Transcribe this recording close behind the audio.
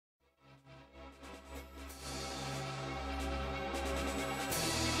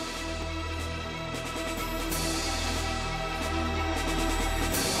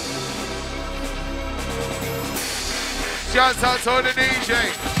Shouts out to the DJ.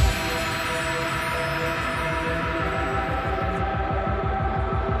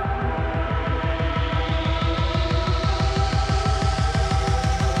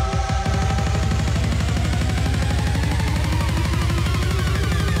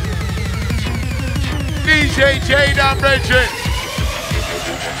 DJ Jaydan Brethren.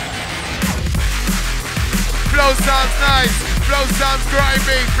 Flow sounds nice, flow sounds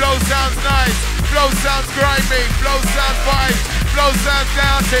grimy, flow sounds nice, flow sounds grimy, flow sounds fine, flow sounds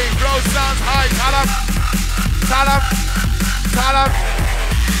dirty, flow sounds high. Talab, talab, talab,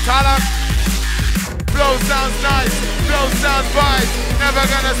 talab. Flow sounds nice, flow sounds fine. Never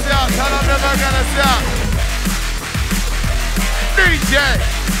gonna stop, talab, never gonna stop. DJ.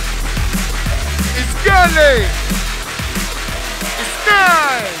 It's girly. It's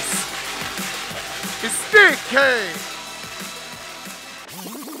nice. It's sticky.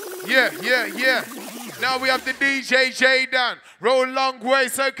 Yeah. Now we have the DJ Jaydan. Roll long way,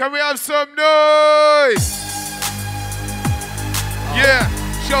 so can we have some noise? Yeah,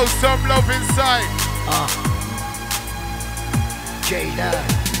 show some love inside. Jaydan,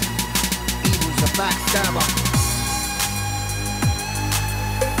 evil's a backstabber.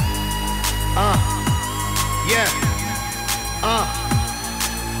 Yeah.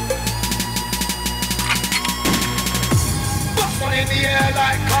 Bust one in the air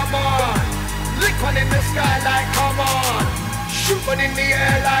like come on. Lick one in the sky like come on. Shoot one in the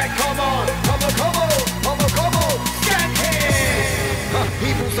air like come on. Come on. Skank it.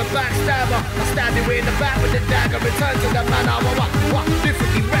 Evil's a backstabber. I stab you in the back with the dagger. Return to the man I what?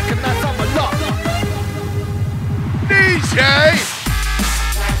 Differently recognize I'm a lot. DJ.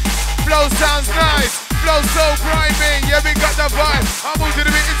 Flow sounds nice, flow so grimy, yeah we got the vibe. I move to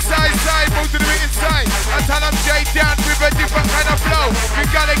the bit inside, move to the bit inside. I tell them Jaydan with a different kind of flow. We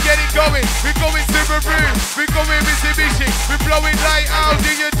gotta get it going, we going Subaru, we going Mitsubishi. We blowing light out,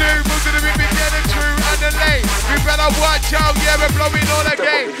 do you do? Move to the bit, we get it true and the lane. We better watch out, yeah we're blowing all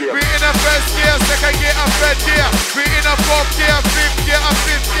again. We in a first gear, second gear, a third gear. We in a fourth gear, fifth gear, a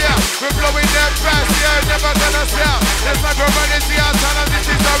fifth gear. We're blowing them fast, yeah never gonna stop. That's my permanent, I tell them this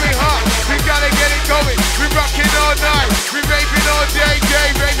is very hot. We gotta get it going, we rocking all night, we raving all day,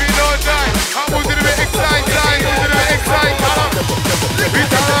 raving all night. I move to the bit excited, move to the bit excited. We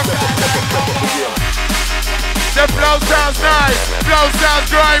tell them the flow sounds nice, flow sounds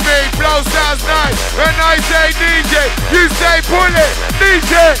grimy, flow sounds nice. When I say DJ, you say pull it,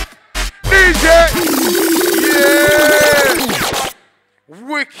 DJ, yeah.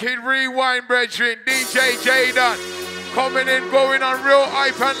 Wicked rewind, brethren, DJ Jaydan. Coming in, going on real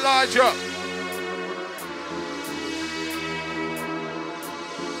hype and larger.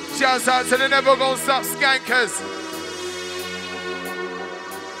 Shouts out to the never gonna stop skankers.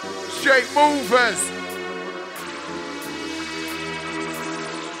 Straight movers.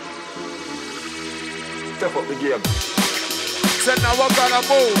 Step up the game. So now I gotta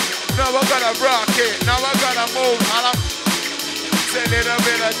move, now I gotta rock it, now I gotta move. Say little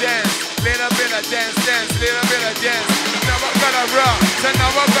bit of dance. Little bit of dance, little bit of dance. Now I gotta rock, so now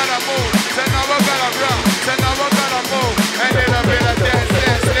I gotta move. So now I gotta rock, so now I gotta move. A little bit of dance,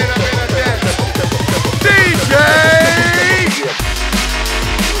 little bit of dance.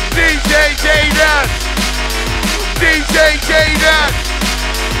 DJ Jaydan. DJ Jaydan.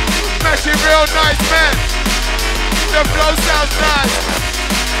 Smashing real nice, man. The flow sounds nice.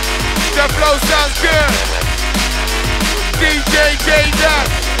 The flow sounds good. DJ Jaydan.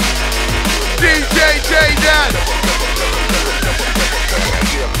 DJ Jaydan.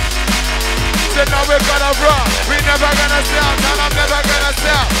 So now we're gonna rock, we never gonna stop, and I'm never gonna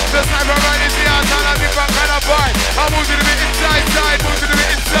stop. The sniper right is here, and I'm different kind of vibe. I move to the bit inside, move to the bit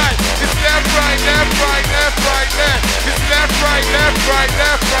inside. It's left, right, left, right, left, right, left. It's left, right, left, right,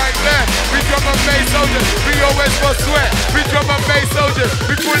 left, right, left. We drum and bass soldiers, we always for sweat. We drum and bass soldiers,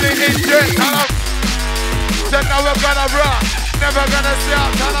 we pull it in jet. So now we're gonna rock, never gonna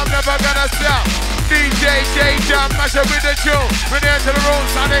stop, and I'm never gonna stop. DJ Jaydan, mash up with the tune. When they enter the room,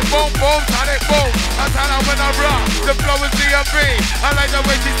 sonic boom, boom, sonic boom. I tell her when I rock, the flow is DMV. I like the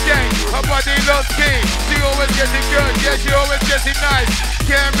way she skank, her body looks keen. She always gets it good, yeah, she always gets it nice.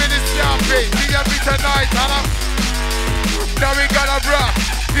 Can't really stop it, DMV tonight, tell her. Now we gotta rock,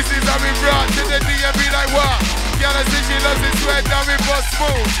 this is how we rock to the DMV like what? Girl, I see she loves it, sweat, now we bust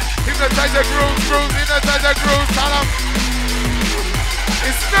smooth. Hypnotize the grooves, hypnotize the grooves, tell her.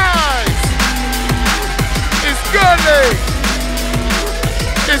 It's nice. It's girly.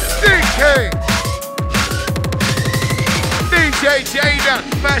 It's stinky. DJ DJ Jaydan,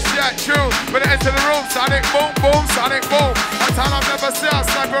 mash that tune. When I enter the room, sonic boom, boom, sonic boom. I tell them never sell,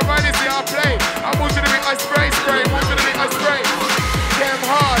 sniper running, see I play. I move to the beat, I spray, spray, move to the beat, I spray. Damn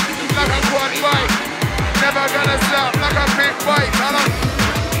hard, like a quad bike. Never gonna stop, like a big bike. Tell them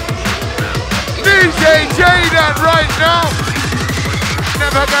DJ Jaydan right now.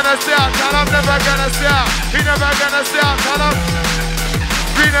 Never gonna stop, tell them never gonna stop. He never gonna stop, tell them.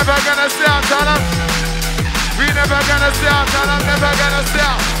 We never gonna stop, tell them. We never gonna stop, tell them never gonna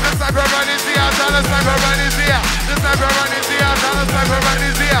stop. The sniper run is here, tell the sniper run is here. The sniper run is here, tell the sniper run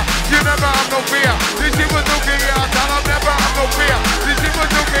is here. You never have no fear. This shit was looking here, tell them never have no fear. This shit was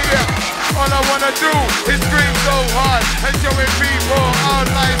looking here. All I wanna do is scream so hard and showing people our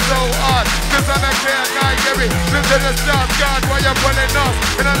life so hard. Cause I'm a clear guy, Gary. Listen to the stars, God, why you're pulling us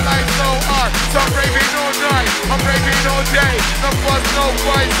in a life so hard. So I'm raving all night, I'm raving all day. No fuss, no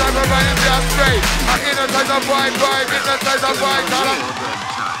fight, sniper run is here straight. I hypnotize a vibe, hypnotize a vibe, tell them.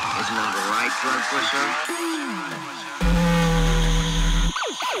 Isn't that the right drug pusher?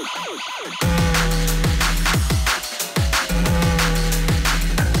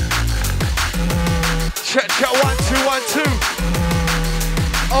 Check, 1, 2, 1, 2.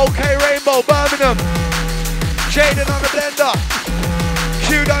 Okay, Rainbow, Birmingham. Jaydan on the blender.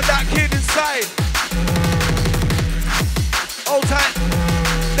 Queued on that kid inside. Old tight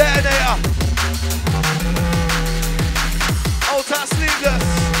detonator. Old tight sleeveless.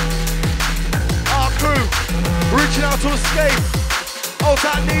 Our crew reaching out to escape. Old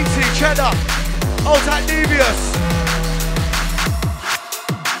tight Neaty, Cheddar. Old tight Devious.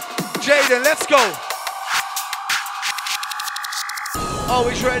 Jaydan, let's go.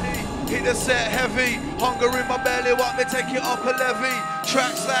 Always ready, hit the set heavy. Hunger in my belly, want me take it up a levy.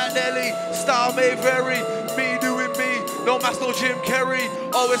 Tracks like Nelly, style made very. Me doing me, no mask, no Jim Carrey.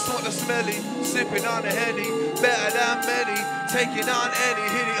 Always want the smelly, sipping on the Henny. Better than many, taking on any.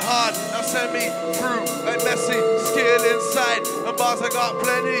 Hit it hard, now send me through like Messi. Skill inside, and bars I got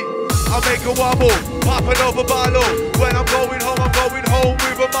plenty. I make a wobble, popping over bottle. When I'm going home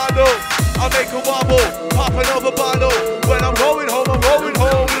with a model. I make a wobble, popping over bottle. When I'm going home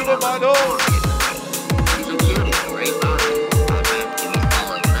with a model.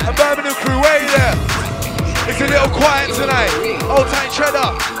 A Birmingham crew, way there. It's a little quiet tonight. Old tight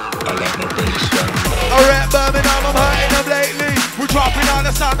Cheddar. Alright, Birmingham, I'm hurting them lately. We're dropping out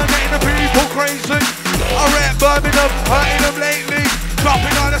the sound and getting the people crazy. Alright, Birmingham, hurting them lately.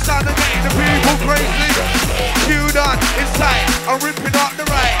 Dropping on the sound and getting the people crazy. Queued on inside, I'm ripping up the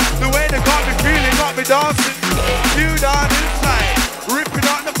right. The way they got me feeling, got me dancing. Queued on inside, ripping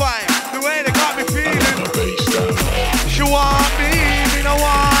up the vibe. The way they got me feeling. She want me don't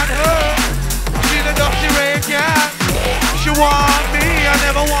want her. She the dirty red cat. She want me, I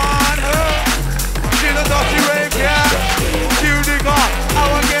never want her. She the dirty red cat. Cue digger, how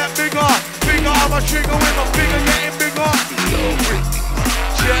I get bigger. Bigger on my trigger with my finger getting bigger.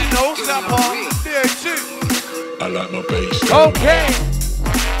 No snapper, I like my bass. okay.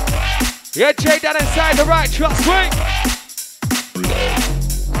 Yeah, Jaydan inside the right, trust me.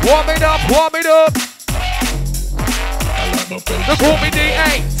 Warm it up, warm it up. I like my bass. They call me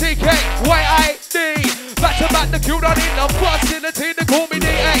D.A. TK, YID. Back to back, the queued on in the vicinity. They call me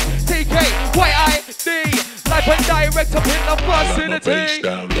D.A. TK, YID. Live and direct up in the vicinity.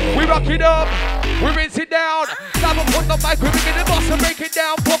 We rock it up, we rinse it down. Now up on the mic, we begin the boss and break it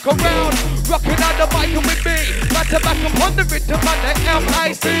down. Walk around, rocking on the mic and with me. Back to back upon the rhythm and the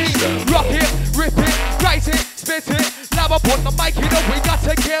MIC. Rock it, rip it, write it, spit it. Now up on the mic, you know we got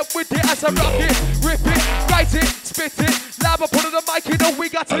to get with it. As I rock it, rip it, write it, spit it. Now up on the mic, you know we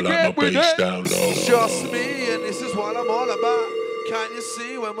got to get with it. It's just me and this is what I'm all about. Can't you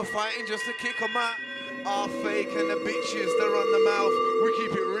see when we're fighting just to kick 'em out? Our fake and the bitches, they're on the mouth. We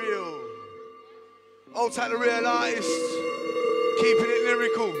keep it real. Old tight the real artist. Keeping it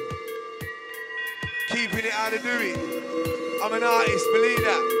lyrical. Keeping it how to do it. I'm an artist, believe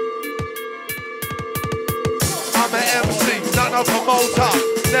that. I'm an MC, not a promoter.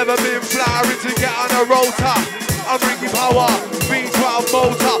 Never been flattering to get on a rotor. I'm bringing power, V12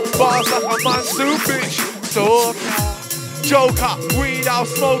 motor. Bars like a monsoon bitch. Stalker. Joker, weed out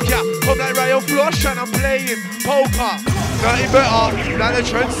smoker. Come like Rayo Flush and I'm playing poker. Nothing better than a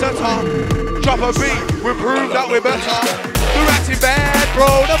trendsetter. Drop a beat, we prove that we're better. The rats in bad,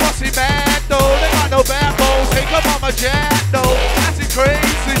 bro, the boss in mad, though. They got no backbone, take up on my jet, though. That's it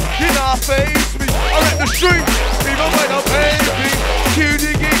crazy, you not face me. I rep the street, even when I pay me.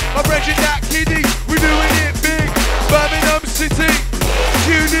 Q-Diggy, I'm bridging that kiddie. We doing it big, Birmingham City.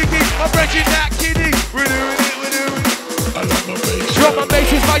 Q-Diggy, I'm bridging that kiddie. We're doing it, we're doing it. I like my bass. Drum and bass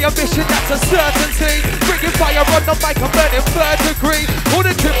is my ambition, that's a certainty. Bringing fire on the mic, I'm burning 3rd degree. All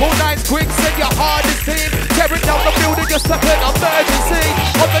the 999s quick, send your hardest team. Tearing down the building, you're stuck in emergency.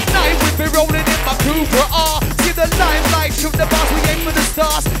 On the night, we've been rolling in my Cooper R. See the limelight, shoot the bars, we aim for the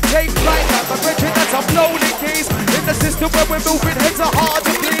stars. Take flight like my brethren, that's uploading keys. In the system where we're moving, heads are hard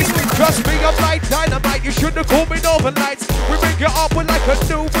to please. Trust me, I'm like dynamite, you shouldn't call me Northern Lights. We bring it up with like a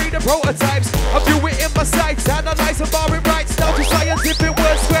new breed of prototypes. I view it in my sights, analyze and barring rights. Down to scientific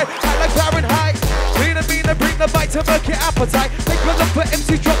words squared, I like Fahrenheit. Lean and mean and bring the bite to murky appetite. Take a look for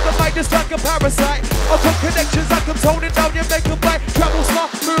MCs, drop the mic just like a parasite. I've got connections like I'm toning down, you make a bite. Travel smart,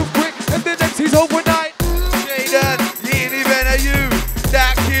 move quick, and then MCs overnight. Jaydan, you ain't even a you.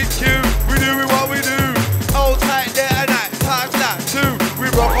 That kid cute, we doing what we do. Old tight there and night, times that too. We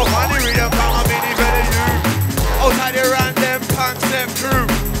rock off money, we don't come, I'm ain't even a you. Old tight there and them concept crew.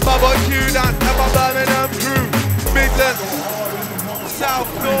 Bubba Q down, and my Birmingham crew. Midlands,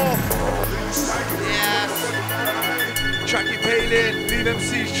 South North. Yes. Tracky pailing, leave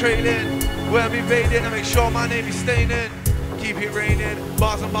MCs trailing. Where I'm invading, I make sure my name is staining. Keep it raining,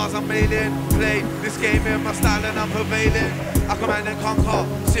 bars and bars I'm mailing. Play this game in my style and I'm prevailing. I command and conquer,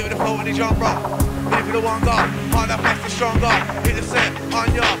 sit with the flow in the genre. Live for the one God, harder, faster, stronger. Hit the set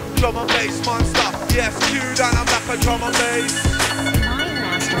on ya, drum and bass, monster. Yes, Q down, I'm back on drum and bass.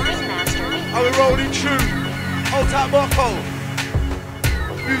 Are we rolling true? Old type Bocco.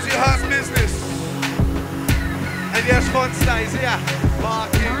 Music Hertz business. And yes, Funsta is here.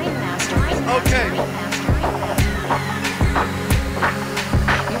 Marky. Okay.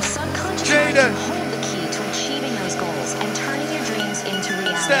 Jaydan. Hold the key to achieving those goals and turning your dreams into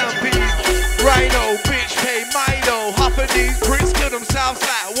reality. Stampede, Rhino, bitch, pay Mino. Half of these pricks kill themselves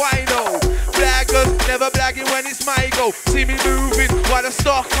like wino. Blaggers, never blagging when it's my go. See me moving while the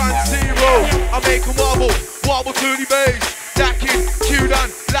stock on zero. I make them wobble, wobble to the bass. Dacking,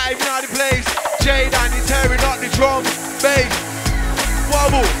 Q-done, live in the place. Jaydan, he's tearing up the drum, bass.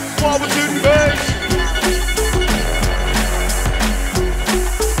 Wobble, wobble to the bass.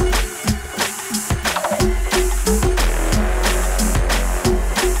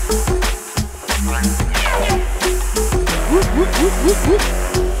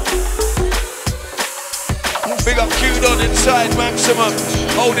 Big up Q-Don inside maximum,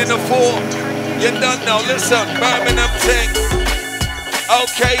 holding the 4. You done now, listen, Birmingham thing.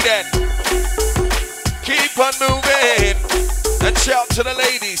 Okay then, keep on moving and shout to the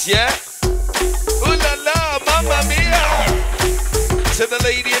ladies, yeah? Ooh la la, mamma mia. To the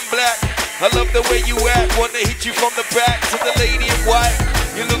lady in black, I love the way you act. Wanna hit you from the back. To the lady in white,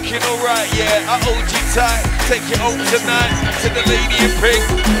 you're looking alright, yeah. I hold you tight, take you home tonight. To the lady in pink,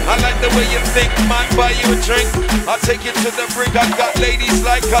 I like the way you think. Might buy you a drink, I'll take you to the brink. I got ladies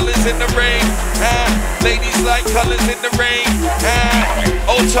like colors in the rain, ladies like colors in the rain.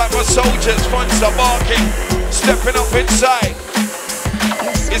 Old type of soldiers, Funsta barking, stepping up inside.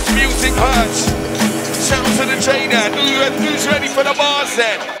 It's Muzik Hertz. Sound to the Jaydan. Who's ready for the bars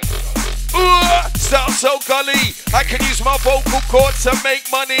then? Sound so gully, I can use my vocal cords to make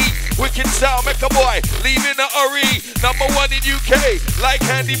money. Wicked sound, make a boy leave in a hurry. #1 in UK, like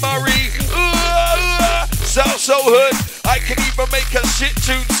Andy Murray. Sound so hood, I can even make a shit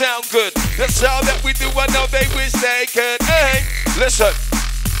tune sound good. The sound that we do, I know they wish they could. Hey, listen.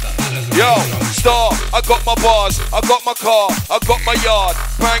 Yo, star, I got my bars, I got my car, I got my yard,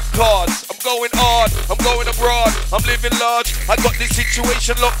 bank cards, I'm going hard, I'm going abroad, I'm living large, I got this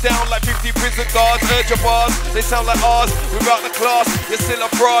situation locked down like 50 prison guards. Heard your bars, they sound like ours, without the class, you're still a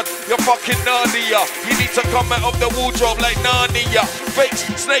fraud, you're fucking Narnia. You need to come out of the wardrobe like Narnia. Fakes,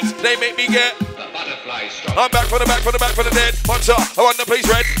 snakes, they make me get. I'm back for the back, for the back, for the dead. Funsta, I want the place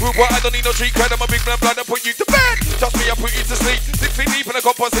red. Root boy, I don't need no street cred. I'm a big man blind, I put you to bed. Trust me, I put you to sleep. 6 feet deep in a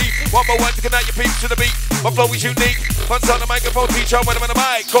composite. One by one, taking out your peeps to the beat. My flow is unique. Funsta, the microphone teacher, when I'm on the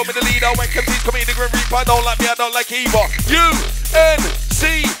mic. Call me the leader, when MCs come in the grim reaper. I don't like me, I don't like either.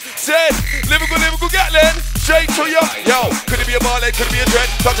 U-N-C-Z, lyrical Gatlin. Straight to you. Yo, could it be a barlet, could it be a dread?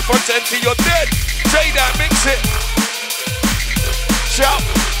 Touch the front empty, you're dead. Jaydan, mix it. Shout,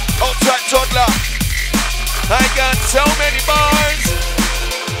 old track toddler. I got so many bars.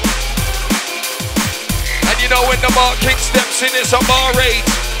 And you know when the bar king steps in, it's a bar raid.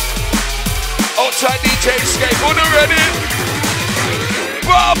 Outside DJ escape, on the ready.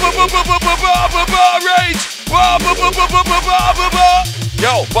 Bar rage.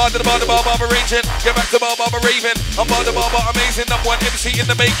 Yo, bar to the bar, arranging. Get back to bar, raving. I'm bar, amazing. I'm one MC in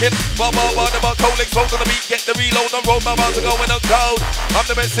the making. Bar, cold legs, float on the beat. Get the reload on road, my bars are going up cold. I'm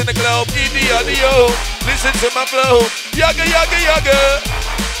the best in the globe. Idio. Listen to my flow. Yaga.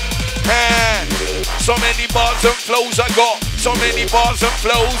 So many bars and flows I got. So many bars and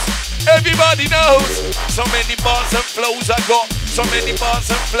flows. Everybody knows. So many bars and flows I got. So many bars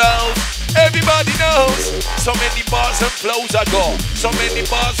and flows. Everybody knows. So many bars and flows I got. So many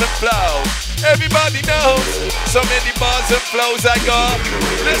bars and flows. Everybody knows. So many bars and flows I got.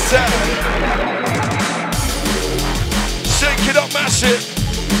 Listen. Shake it up, massive.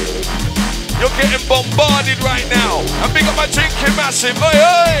 You're getting bombarded right now. And big up my drinking massive. Oi,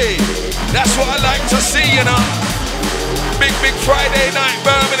 oi. That's what I like to see, you know. Big Friday night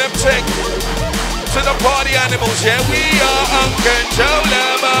Birmingham tick. To the party animals, yeah, we are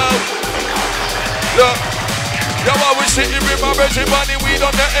uncontrollable. Look, yo, I was sitting with my virgin money, weed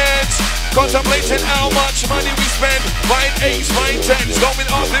on the edge. Contemplating how much money we spend. Buying 8s, buying 10s,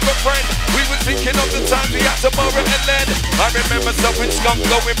 going off with a friend. We were thinking of the times we had to borrow and lend. I remember stopping skunk,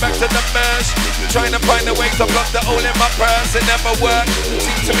 going back to the merch. Trying to find a way to block the hole in my purse. It never worked,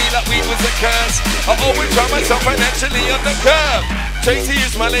 seemed to me like weed was a curse. I always try myself financially on the curb. Tracy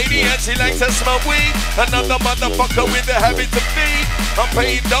is my lady and she likes to smoke weed. Another motherfucker with a habit to feed. I'm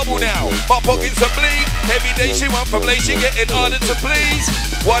paying double now, my pockets are bleed. Every day she want from late, she getting harder to please.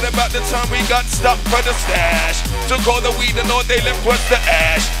 What about the time we got stuck for the stash? Took all the weed and all they left was the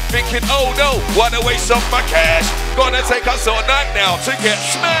ash. Thinking, oh no, what a waste of my cash. Gonna take us all night now to get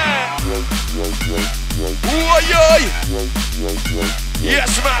smacked. Ooh-oy-oy.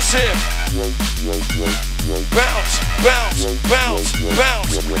 Yes, massive. Bounce, bounce, bounce,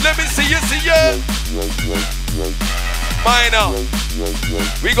 bounce. Let me see you, Minor.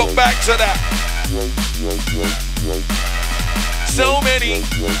 We go back to that. So many.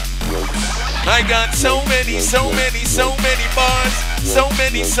 I got so many bars. So many bars. So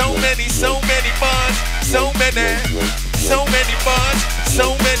many bars. So many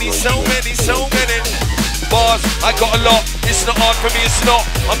bars. I got a lot. It's not hard for me, it's not.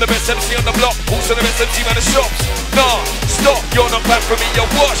 I'm the best MC on the block. Also the best MC on the shops. Nah, stop. You're not bad for me, you're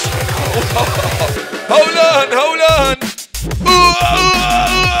wash. Hold on.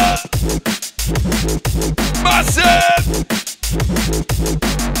 Massive.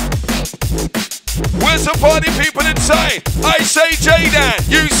 Where's the party people inside? I say Jaydan,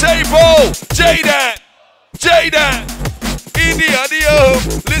 you say Bo. Jaydan. India,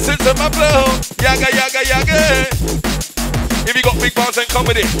 listen to my flow. Yaga. If you got big bars, then come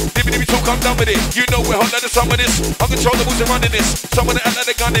with it. Dibby talk, come down with it. You know we're hot like the sum of this. Uncontrollable and running this. Someone that act like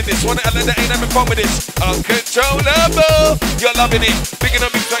the gun in this. One that act like they ain't having fun with this. Uncontrollable, you're loving it. Bigger than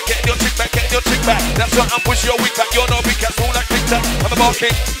big track, getting your chick back. That's why I'm pushing your weak back. You're no big cat, all like Big Tack. I'm the bar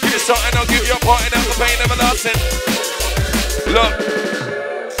king. Give it something, I'll give you a part and I'll pain everlasting. Look,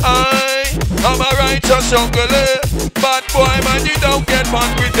 I'm a righteous jungle. Bad boy, man, you don't get fun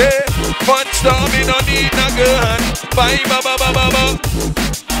with it. Funsta, me no need no gun. Bye, ba.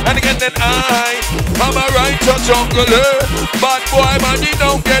 And again, then I'm a righteous jungle. Bad boy, man, you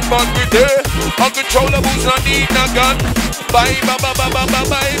don't get fun with it. Uncontrollables, no need no gun. Bye, ba.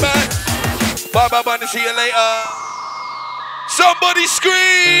 Bye, see you later. Somebody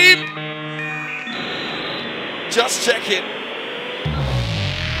scream. Just check it.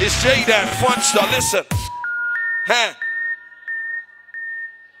 It's Jaydan Funsta, listen. Huh?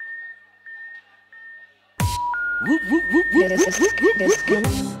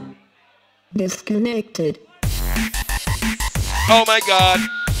 Disconnected. Oh my God.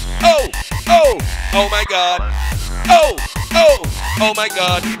 Oh my God. Oh my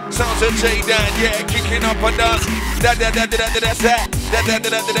God. Sounds of Jaydan, yeah, kicking up a dance. That's that.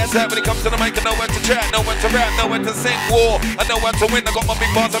 When it comes to the mic, I know when to chat, know when to rap, know when to sing war. I know when to win, I got my big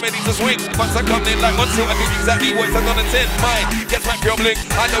bars, I'm ready to swing. Once I come in like 1, 2, I do exactly what's I'm gonna send. Mine, get my pure bling.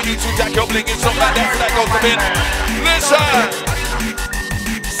 I know you two jack your bling, it's not like that, that goes to bin. Listen!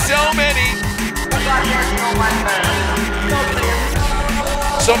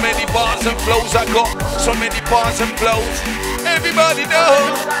 So many bars and flows I got, so many bars and flows. Everybody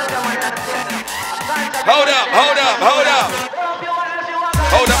knows. Hold up.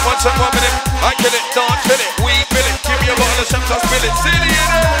 Hold up 1 second, 1 minute. I kill it, don't feel it, we feel it. Give me a bottle of champagne, I'll spill it. Silly in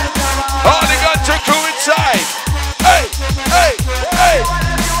it. All the ganja crew inside. Hey.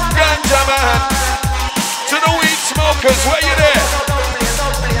 Ganja man. To the weed smokers, where you there?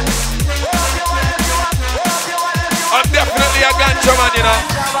 I'm definitely a ganja man, you know.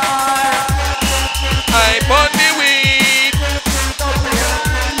 I'm on the weed.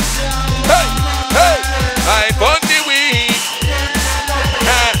 Hey. I'm on the weed.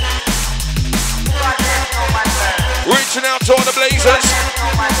 Reaching out to all the blazers.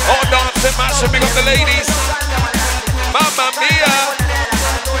 All dancing, mashing, big up the ladies. Mamma mia.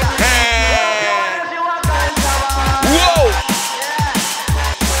 Whoa.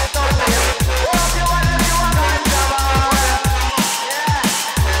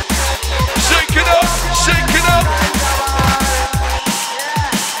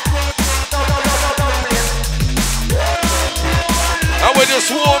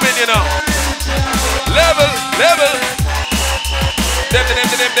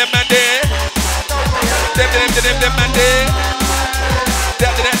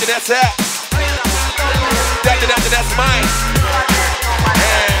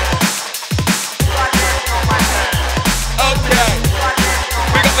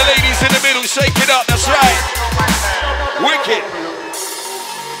 shake it up, that's right. Wicked.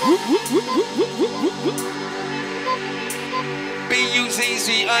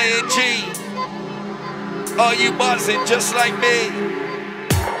 B-U-Z-Z-I-N-G. Are you buzzing just like me?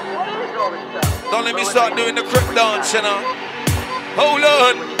 Don't let me start doing the crip dance, you know. Hold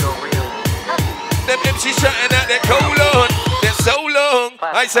on. Them MCs shouting out their colon. They're so long.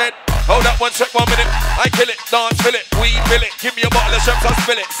 I said, hold up 1 sec, 1 minute. I kill it, dance, fill it, we fill it. Give me a bottle of shots, I'll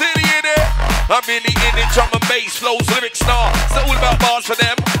spill it. City in it. I'm really in it, drum and bass, flows, lyrics, star. It's all about bars for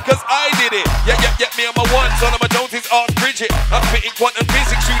them, cause I did it. Yeah, me and my ones, all of my Joneses, Art Bridget. I'm spitting quantum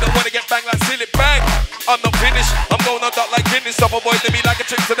physics, you don't wanna get banged like silly bang. I'm not finished, I'm going on dot like Guinness. Stop avoiding me like a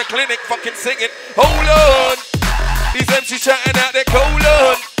trip to the clinic, fucking singing. Hold on, these MCs shouting out their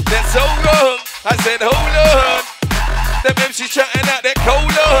colon. They're so wrong, I said hold on. Them MCs shouting out their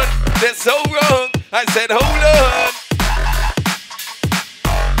colon. They're so wrong, I said hold on.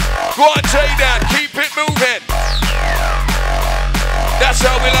 Go on, Jaydan, keep it moving. That's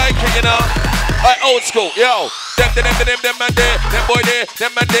how we like it, you know. Alright, old school, yo. Them man there, them boy there,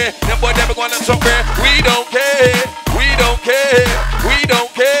 them man there, them boy never gonna stop there. We don't care, we don't care, we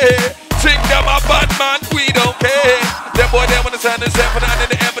don't care. Think them a bad man, we don't care. Them boy there wanna sound and for the hand in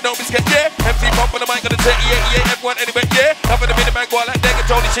the air, but don't be scared, yeah. MC pump on the mic, gonna take, yeah, everyone anyway, yeah. Nothing to be the man, go out like they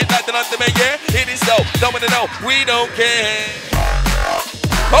control the shit like the London man, yeah. It is so, don't wanna know, we don't care.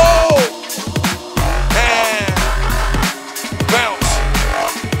 Oh! And bounce,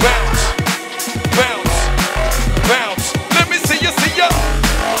 bounce, bounce, bounce. Let me see ya, see ya.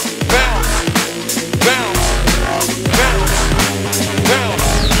 Bounce, bounce, bounce, bounce.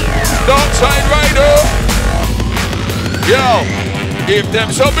 Dark side rider. Yo, if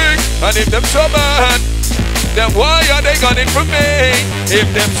them so big and if them so bad, then why are they gunning for me?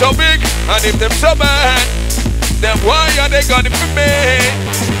 If them so big and if them so bad, then why are they gunning for me?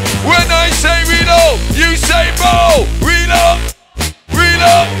 When I say reload, you say roll. Reload,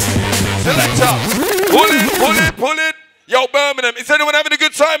 reload. Selector, pull it, pull it, pull it. Yo, Birmingham, is anyone having a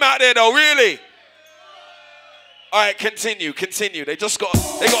good time out there though, really? All right, continue, continue. They got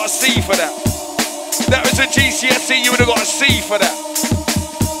a C for that. That was a GCSE, you would have got a C for that.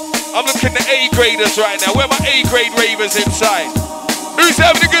 I'm looking at A graders right now. Where are my A grade ravers inside? Who's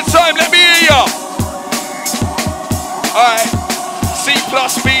having a good time? Let me hear ya. All right. C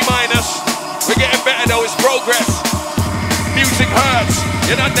plus, B minus. We're getting better though, it's progress. Music hurts,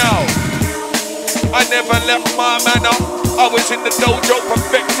 you don't know. I never left my manner. I was in the dojo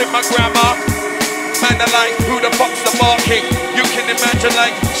perfecting my grammar. Man, I like, who the fuck's the barking? You can imagine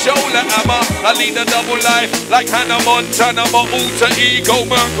like shoulder hammer. I lead a double life like Hannah Montana. My alter ego,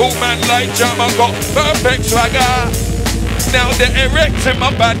 Merkle man like Jammer. Got perfect swagger. Now they're erecting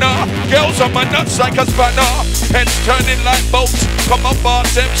my banner. Girls on my nuts like a spanner. Heads turning like bolts. Come on, bars,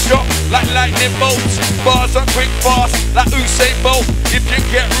 them shot like lightning bolts. Bars are quick, fast like Usain Bolt. If you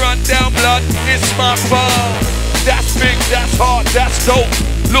get run down blood, it's my fault. That's big, that's hard, that's dope.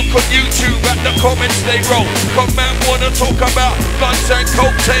 Look on YouTube at the comments they wrote. Come man wanna talk about guns and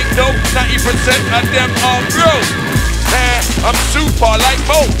coke, take note. 90% of them are broke. I'm super like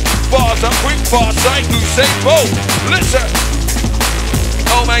Mo. Bars are quick, fast like Usain Bolt. Listen.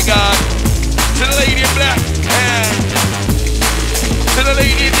 Oh my God. To the lady in black. To the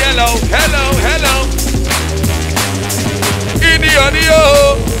lady in yellow. Hello, hello. In the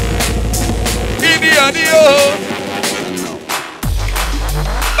audio. In the audio.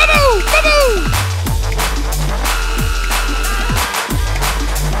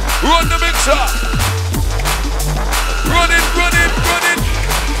 Run the mixer. Run it, run it, run it.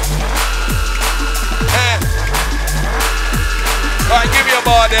 Alright, give me a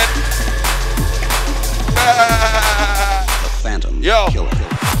bar then. Phantom. Yo, Killer.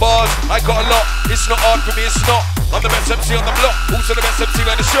 bars, I got a lot. It's not hard for me, it's not. I'm the best MC on the block, also the best MC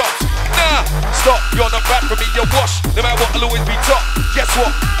on the shops. Nah, stop, you're not bad for me, you're washed. No matter what, I'll always be top. Guess what?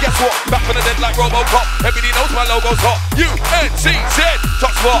 Guess what? Back from the dead like Robocop. Everybody knows my logo's hot. U-N-C-Z.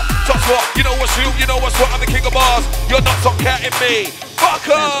 Top spot, top spot. You know what's real, you know what's what. I'm the king of bars. You're not top catting me. Fuck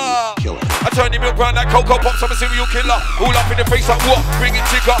up! I turn your milk round like Cocoa Pops. I'm a serial killer. All up in the face like what? Bring it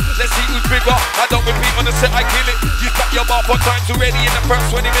jigger. Let's see who's bigger. I don't repeat on the set, I kill it. You got your bar 4 times already in the first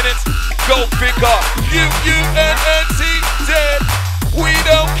 20 minutes. Go bigger. U-U-N-N-C-Z. We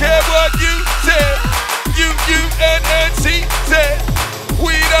don't care what you say. U-U-N-N-C-Z.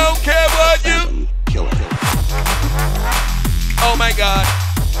 We don't care what you. Oh my God.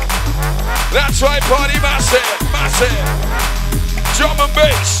 That's right, party massive, massive. Drum and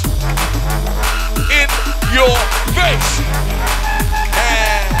bass in your face.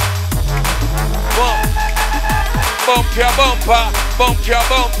 And bump, bump your bumper, bump your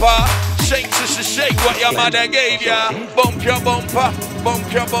bumper. Shake, sister, shake what your mother gave ya. Bump your bumper,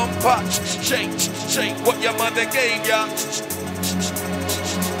 bump your bumper. Shake, shake what your mother gave ya.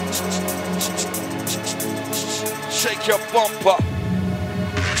 Shake your bumper.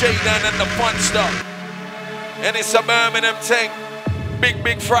 Jaydan and the Funsta. And it's a Birmingham thing. Big,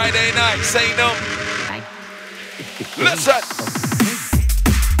 big Friday night. Say no. Listen.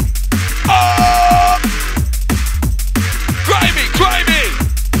 Oh! Grimy, grimy.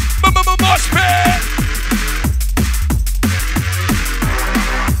 Mosh pit.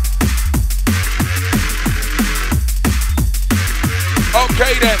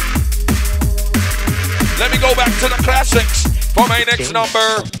 Okay then. Let me go back to the classics for my next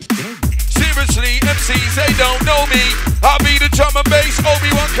number. Seriously, MCs, they don't know me. I'll be the drum and bass,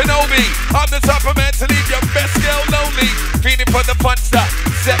 Obi-Wan Kenobi. I'm the type of man to leave your best girl lonely. Feeling for the Funsta,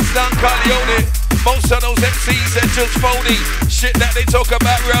 Sex Don Corleone. Most of those MCs are just phony. Shit that they talk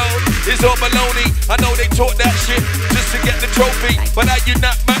about road is all baloney. I know they talk that shit just to get the trophy, but I you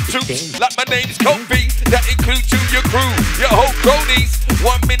not my troops like my name's Kofi. That includes you, your crew, your whole cronies.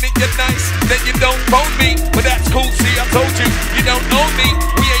 1 minute you're nice, then you don't phone me. But that's cool, see I told you, you don't own me.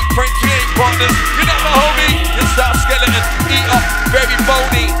 We ain't friends, we ain't partners. You're not my homie. Your star skeleton, eat up, very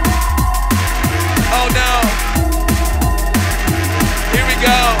phony. Oh no. Here we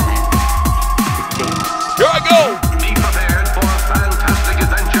go. Here I go. Be prepared for a fantastic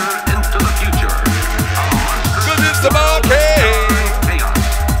adventure into the future. Good is the market.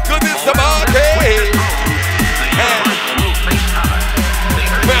 Good is the market.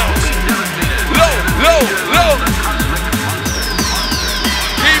 Bounce. Low, low, low.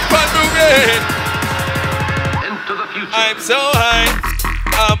 Keep on moving. Into the future. I'm so high.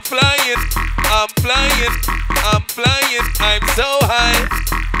 I'm flying. I'm flying. I'm flying. I'm so high.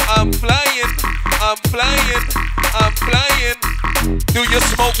 I'm flying. I'm flying, I'm flying. Do you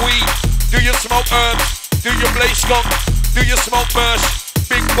smoke weed? Do you smoke herbs? Do you blaze skunk? Do you smoke merch?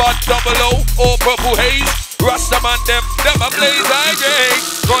 Big bud, double O, or purple haze? Rastaman them a blaze I gate.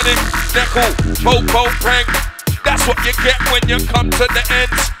 Chronic, Neckel, Popo, prank. That's what you get when you come to the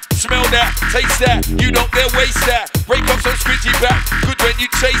ends. Smell that, taste that, you don't dare waste that. Break up some squidgy back, good when you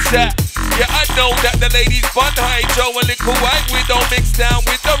chase that. Yeah, I know that the ladies fun high, Joe and little white widow mixed down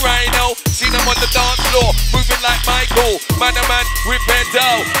with the rhino. Seen them on the dance floor, moving like Michael. Man to man with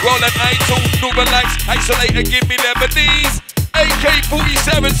Bendel, rolling idle, Northern Lights, isolator, give me Lebanese.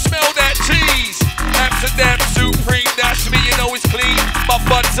 AK-47, smell that cheese. Amsterdam Supreme, that's me, you know it's clean. My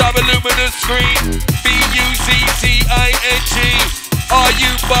buds are aluminum screen. B-U-Z-Z-I-N-G. Are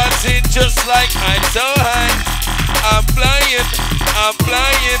you buzzing just like I'm so high? I'm flying, I'm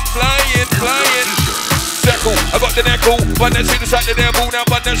flying, flying, flying. Circle, I got the neckle, but that shit is like the devil. Now,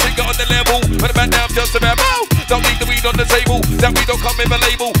 but that shit got on the level. Put it back down, just a bamboo. Don't leave the weed on the table. That we don't come with a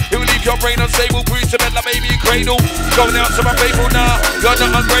label. It will leave your brain unstable. Bruise cement like maybe a cradle. Going out to my people now. You're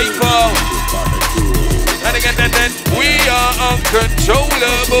not ungrateful. And again, then we are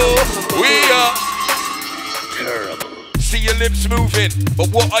uncontrollable. We are terrible. See your lips moving, but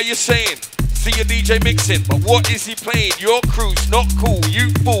what are you saying? See your DJ mixing, but what is he playing? Your crew's not cool, you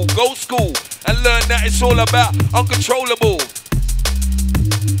fool. Go school and learn that it's all about uncontrollable.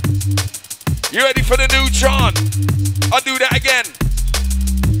 You ready for the new chant? I'll do that again.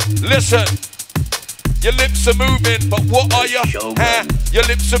 Listen. Your lips are moving, but what are you? Your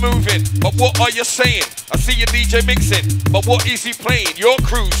lips are moving, but what are you saying? I see your DJ mixing, but what is he playing? Your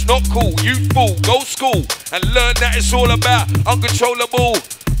crew's not cool, you fool. Go school and learn that it's all about uncontrollable.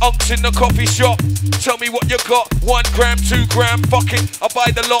 Unks in the coffee shop, tell me what you got. 1 gram, 2 gram, fuck it, I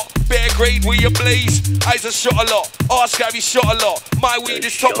buy the lot. Bear grade, we ablaze. Eyes are shot a lot, arse Gary shot a lot. My weed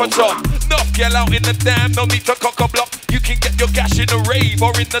is top and top. Enough girl out in the dam, no need to cock a block. You can get your gash in the rave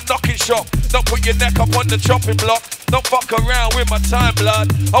or in the knocking shop. Don't put your neck up on the chopping block. Don't fuck around with my time, blood.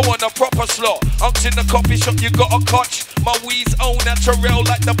 I want a proper slot. Unks in the coffee shop, you got a cotch. My weed's own natural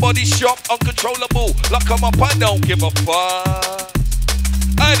like the body shop. Uncontrollable, lock 'em up, I don't give a fuck.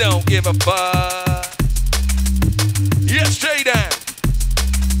 I don't give a fuck. Yes, Jaydan.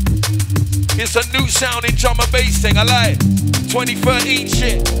 It's a new sounding drum and bass thing, I like. 2013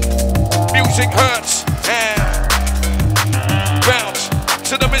 shit. Music hurts. And bounce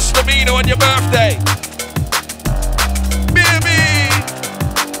to the misdemeanor on your birthday. Baby.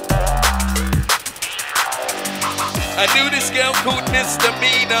 I knew this girl called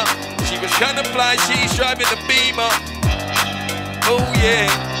Misdemeanor. She was kinda fly, she's driving a Beamer. Oh yeah,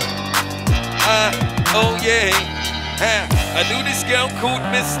 oh yeah. I knew this girl called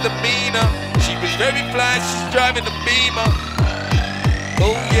Misdemeanor. She was very fly, she's driving a Beamer.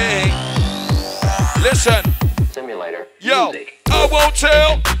 Oh yeah. Listen. Simulator. Yo, Music. I won't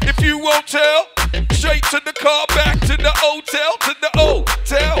tell if you won't tell. Straight to the car, back to the hotel,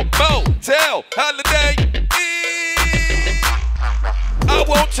 motel, holiday. I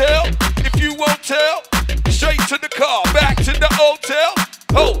won't tell if you won't tell. Straight to the car, back to the hotel,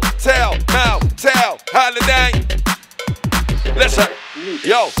 motel, holiday. Listen,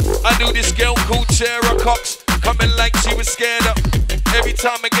 yo, I knew this girl called Sarah Cox, coming like she was scared up. Every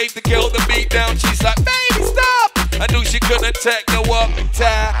time I gave the girl the beat down, she's like, baby, stop. I knew she couldn't take no up,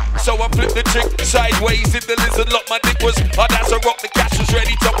 so I flipped the trick sideways in the lizard lock. My dick was hard as a rock, the gas was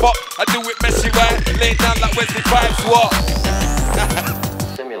ready to pop. I do it messy right, lay down like Wesley Pipes walk.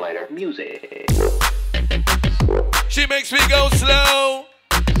 Simulator music. She makes me go slow.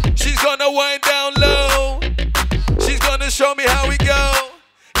 She's gonna wind down low. She's gonna show me how we go.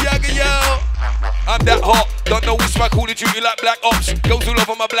 Yaga yo. I'm that hot, don't know which my Call of Duty like Black Ops. Goes all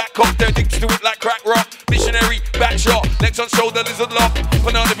over my black cock, they're addicted to it like crack rock. Missionary, back shot, legs on shoulder, lizard lock.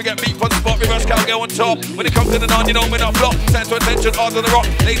 For now, never get beat on spot, reverse cowgirl on top. When it comes to the nine, you know when I flop. Stand to attention, hard on the rock.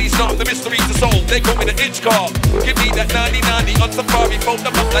 Ladies not the mystery to solve, they call me the inch car. Give me that 90-90 on safari, fold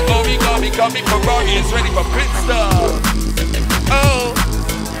them up like origami. Got me Ferrari, is ready for pit stop. Oh,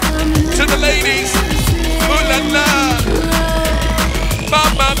 to the ladies, ooh la la,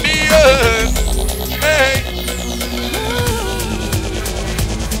 mamma mia. Hey.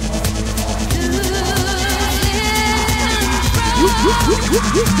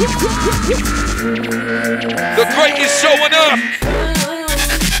 The greatest show on earth.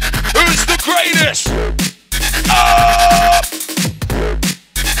 Who's the greatest? Up!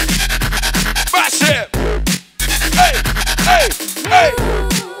 Massive! Hey, hey, hey!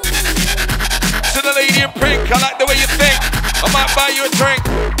 To the lady in pink, I like the way you think. I might buy you a drink.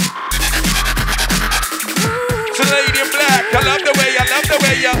 To the lady in black, I love the way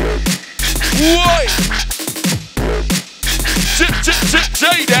you. Why?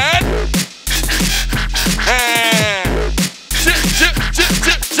 Jaydan.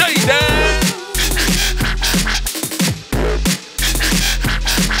 Jaydan.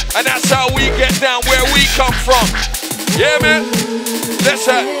 And that's how we get down where we come from. Yeah, man?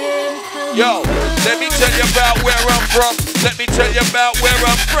 Listen. Yo, let me tell you about where I'm from. Let me tell you about where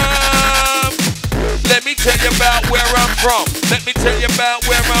I'm from. Let me tell you about where I'm from. Let me tell you about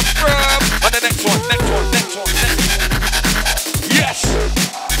where I'm from. On the next one. Yes.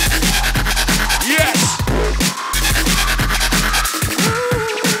 Yes.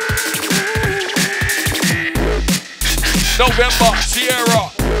 November, Sierra.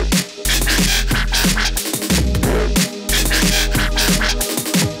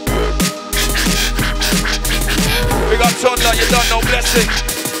 We got Toddler, you don't know Blessing.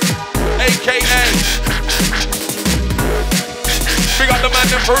 AKA. We got the man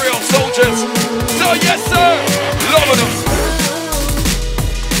them for real, soldiers. So yes sir, loving them.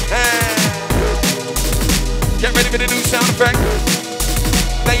 Get ready for the new sound effect.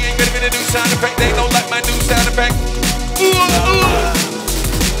 They ain't ready for the new sound effect. They don't like my new sound effect.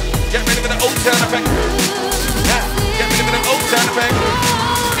 Get ready for the old sound effect. Get ready for the old sound effect.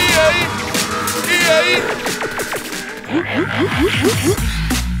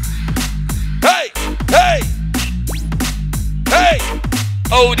 Hey!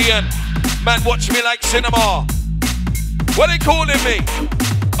 Odeon, man, watch me like cinema. What they calling me?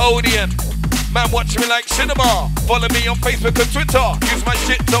 Odeon, man, watch me like cinema. Follow me on Facebook and Twitter. Use my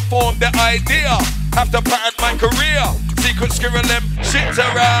shit to form the idea. Have to pattern my career. Secret squirrel them shit to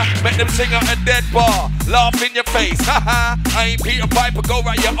make them sing at a dead bar. Laugh in your face, haha. I ain't Peter Piper, go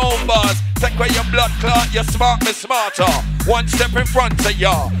write your own bars. Take away your blood clot, you're smart, me smarter. One step in front of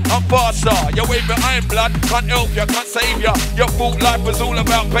ya, I'm faster. You're way behind blood, can't help ya, can't save ya. Your full life was all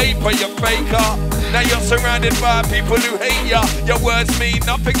about paper, you faker. Now you're surrounded by people who hate ya. Your words mean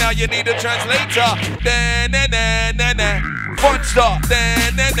nothing, now you need a translator. Da-na-na-na-na. Funsta,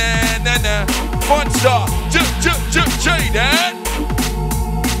 da-na-na-na-na. Funsta, Jaydan.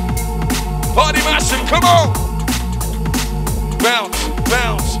 Party massive, come on. Bounce,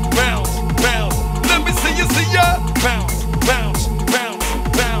 bounce, bounce, bounce. Let me see you, bounce, bounce, bounce,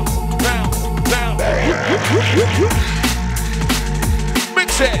 bounce, bounce, bounce.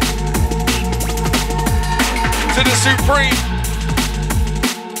 Mix it to the supreme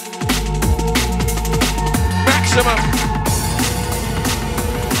maximum.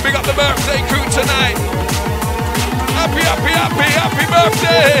 Big up the birthday crew tonight. Happy, happy, happy, happy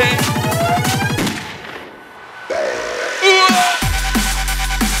birthday.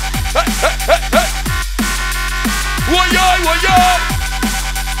 Hey, hey, hey, hey. Woy-yoy, woy-yoy.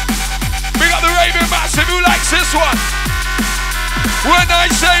 Big up the raving massive, who likes this one? When I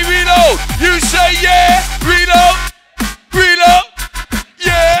say reload, you say yeah. Reload, reload,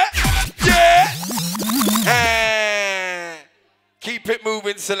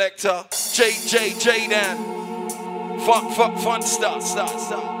 selector. Jaydan. Funsta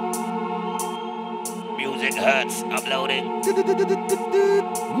Muzik Hertz uploading.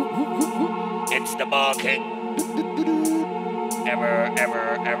 It's the marking. Ever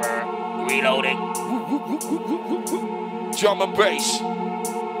reloading. Drum and bass.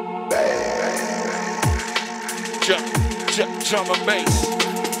 Drum and bass.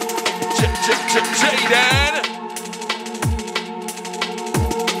 Jaydan.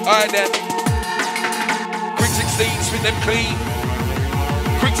 Alright then. Quick 16s with them clean.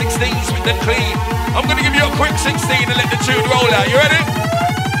 Quick 16s with them clean. I'm gonna give you a quick 16 and let the tune roll out. You ready?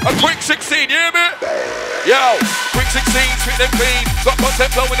 A quick 16, you hear me? Yo, quick 16s with them clean. Got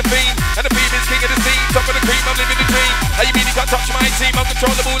concept flow with the fiend. And the fiend is king of the scene. Top of the cream, I'm living the dream. How you mean you can't touch my team?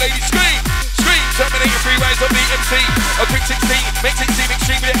 Uncontrollable, ladies scream. Scream, terminating free rise of the MC. A quick 16, makes it seem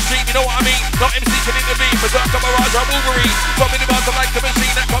extremely extreme. You know what I mean? Not MC can intervene. Berserk, a mirage, or Wolverine. Top in the bars, I'm like the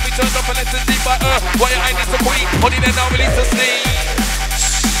machine. That can't be turned off unless it's deep by earth. Why your highness the queen? Only then I'll release the steam.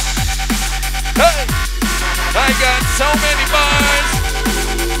 Hey, I got so many bars.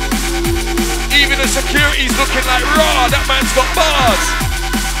 Even the security's looking like raw. That man's got bars.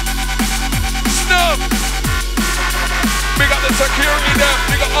 Snub. Big up the security there.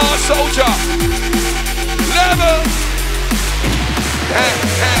 Big up our soldier. Level.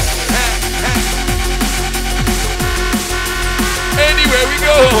 Anywhere we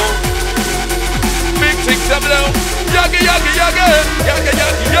go. Big things up low. Yaga, yaga, yaga. Yaga,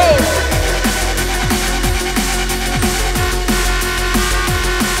 yaga, yo.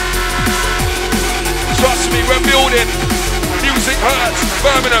 Trust me, we're building. Muzik Hertz,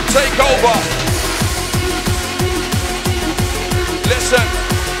 Birmingham, take over. Listen,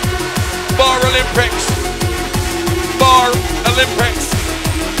 Bar Olympics.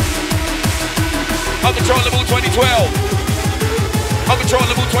 Uncontrollable 2012.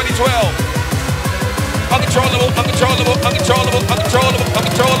 Uncontrollable 2012.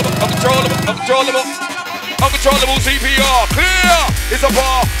 Uncontrollable CPR, clear! It's a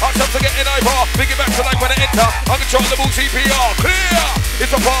bar, hot shots are getting over. Bring it back to life when I enter. Uncontrollable CPR, clear!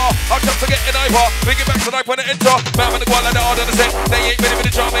 It's a bar, hot shots are getting over. Bring it back to life when I enter. Man with the guala, the hard on the set. They ain't ready for the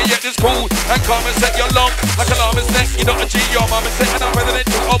drama yet, it's cool. And calm and set, you're long like an arm and neck. You're not a G, you're mom and set. And I'm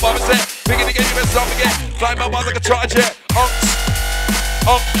presidential, Obama set. Bigger to get you best off again. Fly my bars like a charter jet. Unks.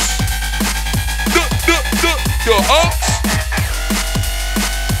 Your unks.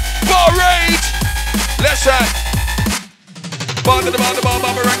 Bar rage. Listen. Bar to the bar,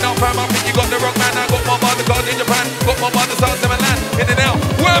 right now, fam. I think you got the rock, man. I got my bar, the cars in Japan. Got my bar, the stars, never land. In and out.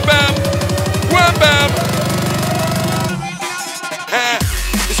 Wham bam. Wham bam.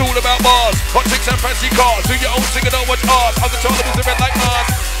 It's all about bars. Hot chicks and fancy cars. Do your own thing and don't watch ours. Uncontrollable to red like Mars.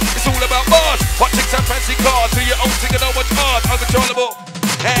 It's all about bars. Hot chicks and fancy cars. Do your own thing and don't watch ours. Uncontrollable.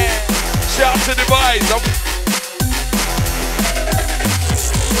 Shout out to the boys.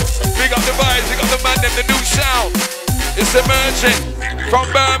 Big up the vibes, big up the man, them the new sound. It's emerging from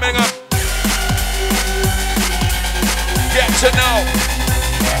Birmingham. Get to know.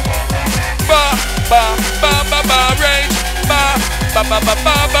 Ba ba ba ba ba range. Ba ba ba ba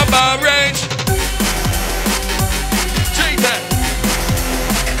ba ba ba range. Jaydan.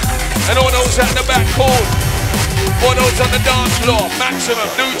 And all those at the back cool. All those on the dance floor. Maximum,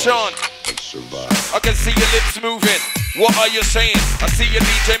 new chant. I can see your lips moving. What are you saying? I see your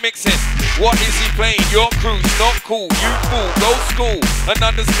DJ mixing. What is he playing? Your crew's not cool. You fool, go school and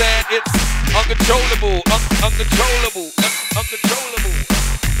understand it's uncontrollable. Uncontrollable.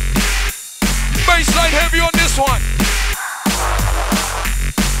 Bassline heavy on this one.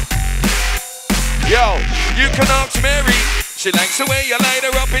 Yo, you can ask Mary. She likes the way you light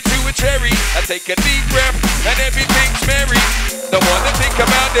her up into a cherry. I take a deep breath and everything's merry. Don't wanna think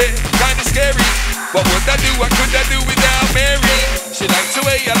about it, kinda scary. What would I do, what could I do without Mary? She likes the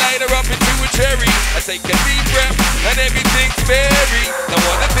way you light her up into a cherry. I take a deep breath and everything's merry. Don't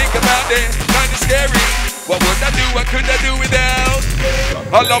wanna think about it, kinda scary. What would I do, what could I do without?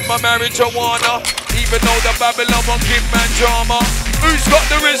 I love my marijuana, even though the Babylon won't give man drama. Who's got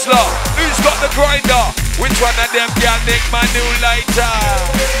the Rizzler? Who's got the grinder? Which one of them gal make my new lighter?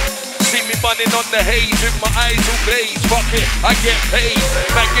 See me running on the haze with my eyes all glazed. Fuck it, I get paid.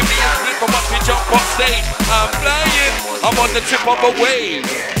 Man, give me a slip, I watch me jump off stage. I'm flying, I'm on the tip of a wave.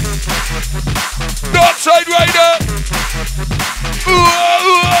 Dark side rider.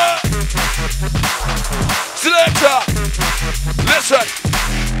 Selector. Listen.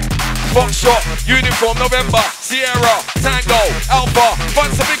 Foxtrot, uniform November. Sierra, Tango, Alpha,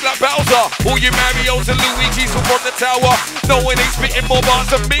 Funsta big like Bowser. All you Marios and Luigi's from the tower. No one ain't spitting more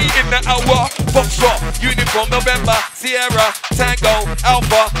bars than me in the hour. Foxtrot, Uniform, November, Sierra, Tango,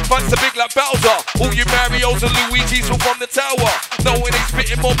 Alpha, Funsta big like Bowser. All you Marios and Luigi's from the tower. No one ain't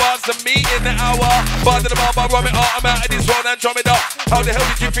spitting more bars than me in the hour. Bar to the bar, rum it up, I'm out of this world and drum it up. How the hell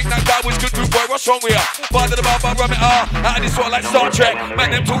did you think that guy was good, boy? What's wrong with ya? Bar to the bar, rum it up, out of this world like Star Trek.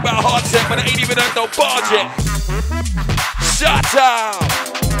 Man, them talk about hard set, but I ain't even heard no bars yet. Shut up!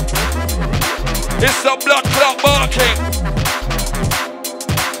 It's some blood clot marking.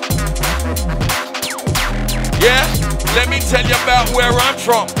 Yeah? Let me tell you about where I'm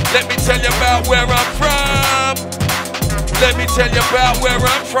from. Let me tell you about where I'm from. Let me tell you about where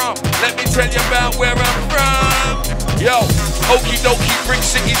I'm from. Let me tell you about where I'm from. Yo, okie dokie, brick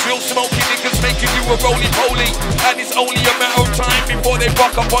cities, real smoky niggas making you a roly-poly. And it's only a matter of time before they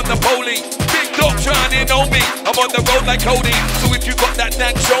fuck up on the poli. Big dog trying to know me, I'm on the road like Cody. So if you got that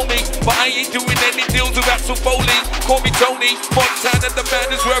dank, show me. But I ain't doing any deals with Axel Foley. Call me Tony, Montana, the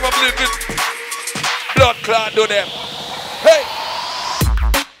man is where I'm living. Blood clot to them. Hey!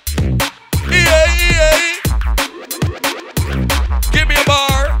 EA! Give me a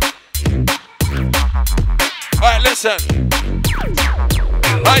bar. Alright, listen.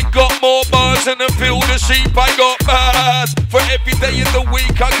 I got more bars than a field of sheep. I got bars for every day of the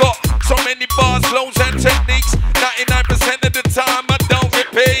week. I got so many bars, flows and techniques. 99% of the time I don't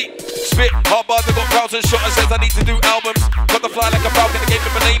repeat. Spit hard bars, I got crowds and shotters. Says I need to do albums. Got to fly like a falcon. They gave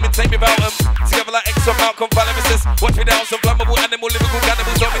me my name and take me about them. Together like X or Malcolm, Phalanxes. Watch me down, some flammable animal, lyrical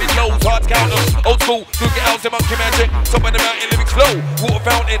cannibal. So many flows, hard to count them. Old school, do get out in monkey magic. Top of the mountain, lyrics flow. Water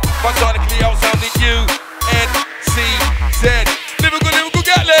fountain, fun sonically out sounding you. N-C-Z. Lyrical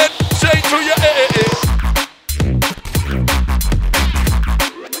Gatlin. Straight to your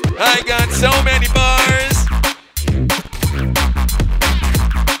I got so many bars.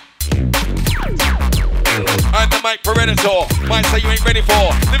 I'm the mic predator. Might say you ain't ready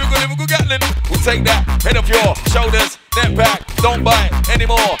for lyrical Gatlin. We'll take that head off your shoulders, net back, don't bite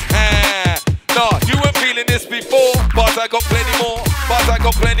anymore. Nah, you weren't feeling this before. Bars I got plenty more. Bars I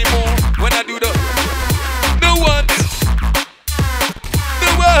got plenty more. When I do the new ones,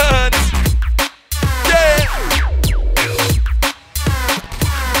 yeah.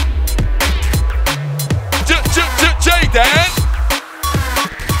 Jaydan.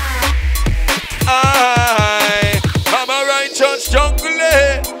 I'm a righteous jungle.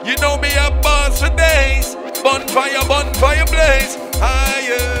 You know me up bars for days. Bonfire blaze.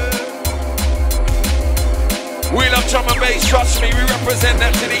 Higher. We love drum and bass, trust me, we represent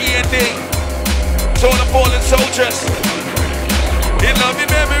that to the E&D. To all the fallen soldiers, in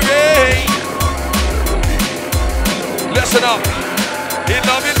loving memory. Listen up, in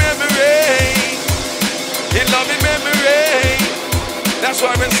loving memory. In loving memory. That's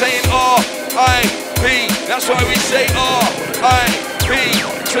why we're saying R.I.P. That's why we say R.I.P.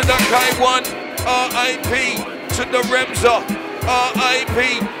 to the Kai One, R.I.P. to the Remza,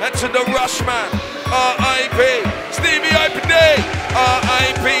 R.I.P. and to the Rushman. R.I.P. Stevie IPD.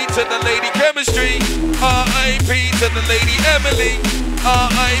 R.I.P. to the Lady Chemistry. R.I.P. to the Lady Emily.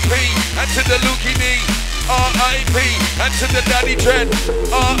 R.I.P. and to the Lukey D. R.I.P. and to the Daddy Dread.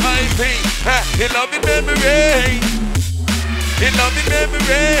 R.I.P. In loving memory. In loving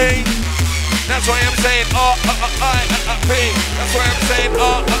memory. That's why I'm saying R.I.P. That's why I'm saying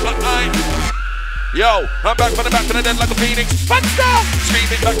R.I.P. Yo, I'm back from the back of the dead like a phoenix. Funsta!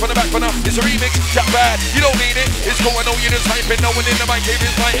 Screaming back from the back from the. It's a remix. Chat bad, you don't need it. It's going on, you just hyping. No one in the mic here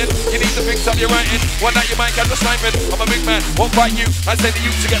is fighting. You need to fix up your writing. One night you might catch a sniping. I'm a big man, won't fight you. I send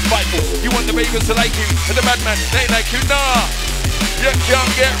you to get spiteful. You want the ravens to like you, and the bad man, they ain't like you. Nah, you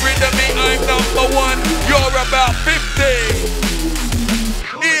can't get rid of me. I'm number one. You're about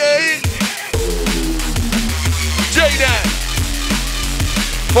 50. Yeah. Jaydan.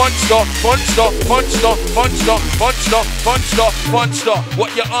 Funsta, Funsta, Funsta, Funsta, Funsta, Funsta, Funsta.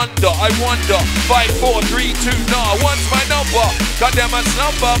 What you under? I wonder. 5, 4, 3, 2, nah. One's my number. Goddamn, I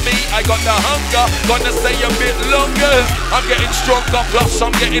slumber me. I got the hunger. Gonna stay a bit longer. I'm getting stronger, plus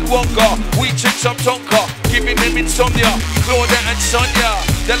I'm getting wonka. We chicks up Tonka, giving them insomnia. Claudia and Sonia,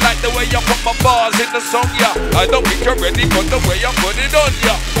 they like the way I put my bars in the song, yeah. I don't think you're ready, but the way I put it on,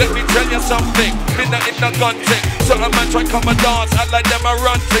 yeah. Let me tell you something. Midnight in the gun thing. So a man try come and dance. I like them I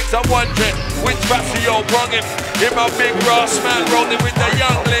run things. I'm wondering which Basio brung him. Him a big brass man rolling with the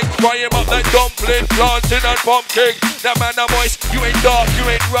young link. Fry him up like dumpling, planting and pumpkin. That man a voice, you ain't dark, you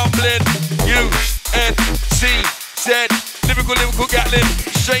ain't rumbling. U-N-C-Z. Lyrical Gatlin,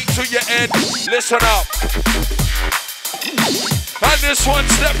 straight to your head. Listen up. And this one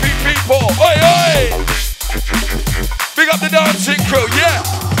stepping people. Oi, oi. Big up the dancing crew, yeah.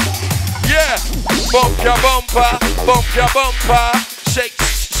 Yeah. Bump your bumper, shake,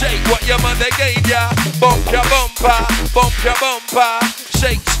 shake what your mother gave ya. Bump your bumper,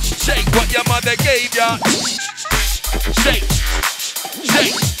 shake, shake what your mother gave ya. Shake,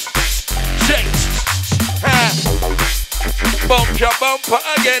 shake, shake. Ha. Bump your bumper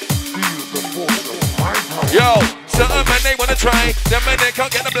again. Yo, certain men they wanna try, them men they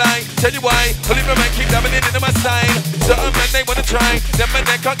can't get the blind. Tell you why, only my man keep dabbling into my style. Certain men they wanna try, them men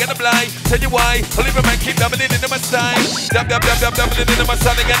they can't get the blind. Tell you why, only my man keep dabbling into my style. Dab, dab, dab, dab, dabbling into my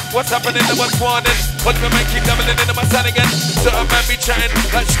style again. What's happening and what's wanted? Only my man keep dabbling into my style again. Certain men be chatting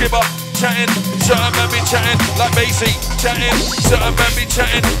like Skibber, chatting. Certain men be chatting like Basie, chatting. Certain men be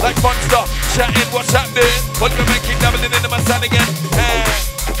chatting like Funsta, chatting. What's happening? Only my man keep dabbling into my style again.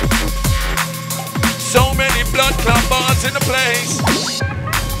 So many blood clot bars in the place.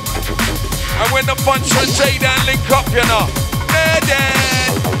 And when the Funsta and Jaydan link up, you know,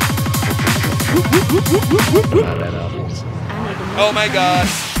 oh my God.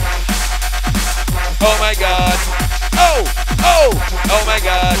 Oh my God. Oh, oh, oh my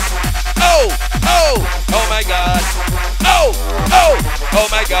God. Oh, oh, oh my God. Oh, oh, oh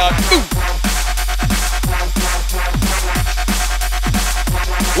my God. Ooh.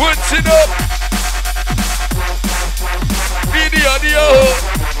 What's it up? Video.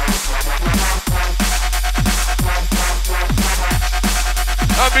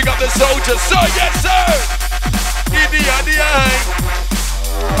 I pick up the soldiers, so yes sir. Video.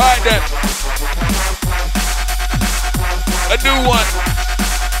 Alright then. A new one.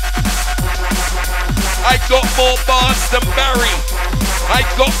 I got more bars than Barry. I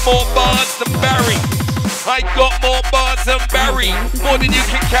got more bars than Barry. I got more bars than Barry, more than you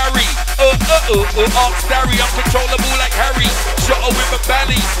can carry. Ask Darry, I'm controllable like Harry. Shot her with a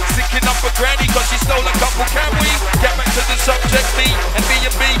belly, sticking up a granny, cause she stole a couple, can we? Get back to the subject, me and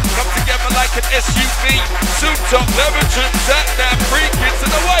B&B come together like an SUV. Souped up, leather trims, that damn free kids and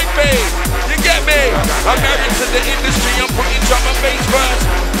the white babe. You get me? I'm married to the industry, I'm putting drum and bass first.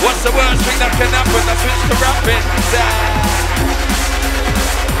 What's the worst thing that can happen? I switch to rapping.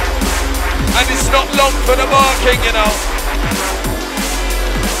 And it's not long for the marking, you know.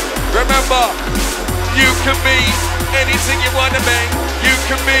 Remember, you can be anything you wanna be. You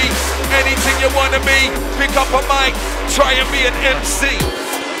can be anything you wanna be. Pick up a mic, try and be an MC.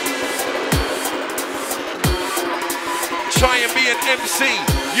 Try and be an MC.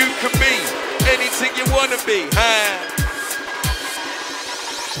 You can be anything you wanna be.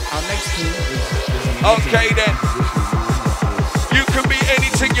 Our next team is okay then. You can be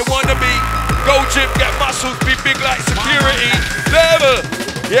anything you wanna be. Go gym, get muscles, be big like security. Level,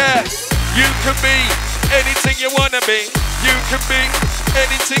 yeah. You can be anything you wanna be. You can be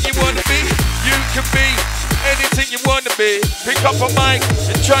anything you wanna be. You can be anything you wanna be. Pick up a mic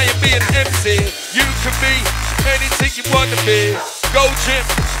and try and be an MC. You can be anything you wanna be. Go gym,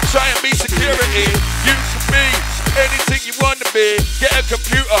 try and be security. You can be anything you wanna be. Get a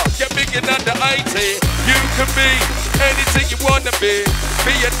computer, get big and under IT. You can be anything you wanna be.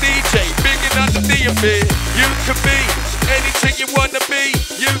 Be a DJ, big and under D&B. You can be anything you wanna be.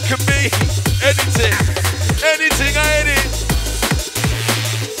 You can be anything, anything I edit.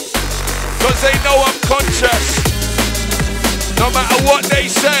 Cause they know I'm conscious. No matter what they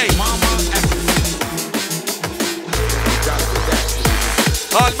say.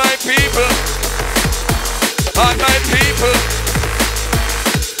 All my people. All my people,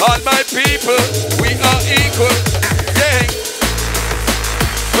 all my people, we are equal, yeah.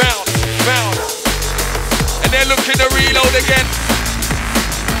 Round, and they're looking to reload again.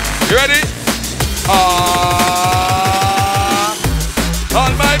 You ready?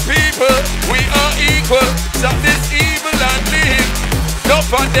 All my people, we are equal. Stop this evil and live. No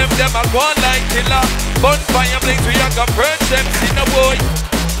for them are gone like killer. Bonfire blaze, we are gonna burn them, see no boy.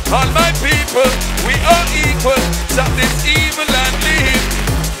 All my people, we are equal. Stop this evil and live.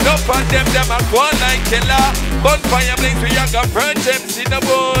 No for them are gone like killer. Bonfire blaze, we are gonna burn them, see no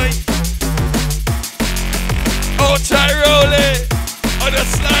boy. Oh, Tyrone, on the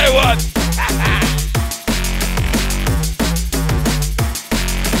sly one.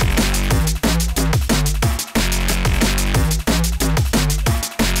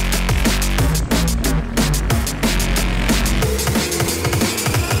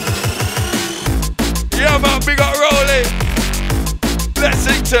 Yeah, man, big up Rolly.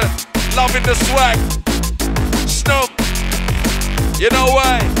 Blessington, loving the swag. Snoop, you know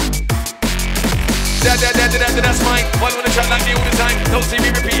why? That's mine. One wanna chat like me all the time. Don't see me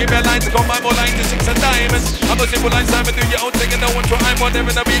repeating their lines. To combine more lines to 6 and diamonds. I'm a simple line, Simon, do your own thing and no one try. I'm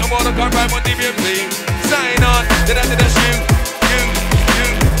whatever the beat. I'm all the car rhyme on DBMP. sign on. That's you.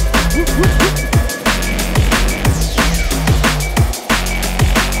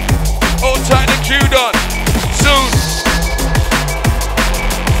 All tight and queued on. Soon.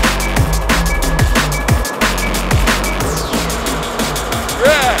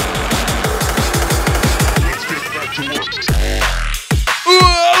 Yeah. Let's get back to work.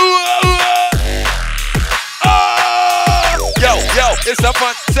 Yo, it's a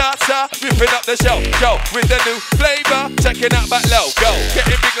fun salsa, ripping up the show with the new flavor, checking out my logo,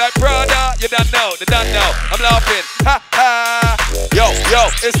 getting big like Prada, you don't know, I'm laughing, ha ha. Yo,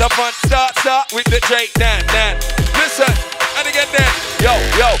 it's a fun salsa with the Jaydan. Listen, and again then, yo,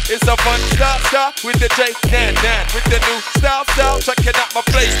 it's a fun salsa with the Jaydan, with the new style, checking out my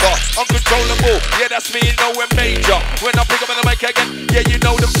flavor, uncontrollable, yeah that's me, you know we're major, when I pick up on the mic again, yeah you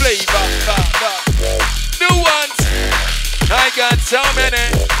know the flavor, new ones. I got so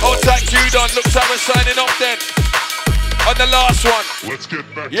many. All tight queued on. Looks like we're signing off then. On the last one. Let's get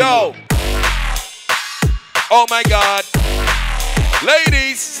back to work. Oh my God.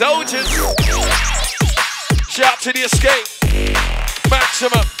 Ladies, soldiers. Shout to the escape.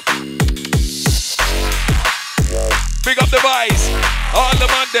 Maximum. Big up the boys. All them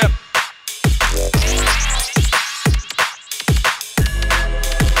on them.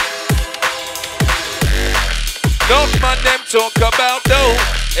 Enough man them talk about though.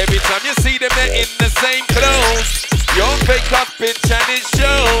 Every time you see them they're in the same clothes. Your fake up bitch and it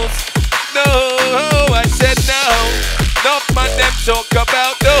shows. No, I said no. Enough man them talk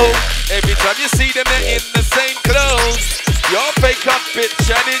about though. Every time you see them they're in the same clothes. Your fake up bitch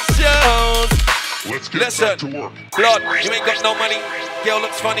and it shows. Let's get back to work. Blood, you ain't got no money. Girl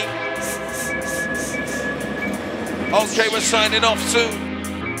looks funny. Okay, we're signing off soon.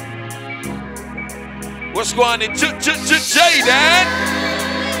 What's going on? Jaydan?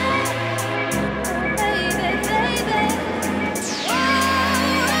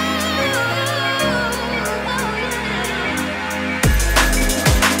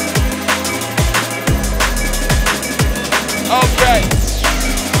 Okay.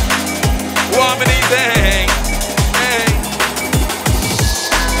 One minute thing.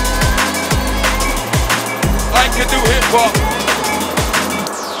 I can do hip hop.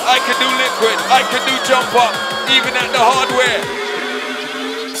 I can do liquid, I can do jump up, even at the hardware.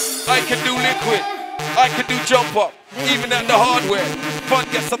 I can do liquid, I can do jump up, even at the hardware. Fun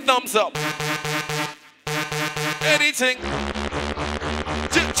gets a thumbs up. Anything.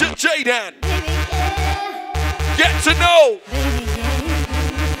 Jaydan. Get to know.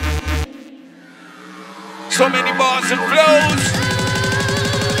 So many bars and flows.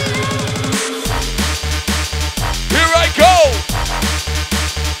 Here I go.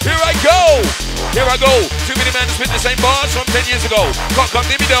 Here I go. Too many men spit the same bars from 10 years ago. Can't come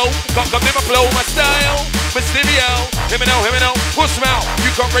near me though. Can't come near my flow, my style, my stereo. Hear me know. What's mouth?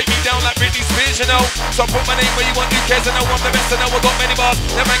 You can't break me down like Britney Spears, you know. So I put my name where you want. Who cares? I know I'm the best. I know I got many bars.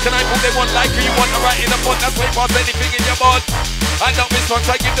 Never man can I put they want like who you want. I write in a font that's way past anything in your bod. I don't miss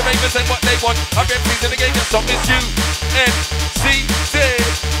once. I give the ravens and what they want. I get things in the game and stop this you. NCC.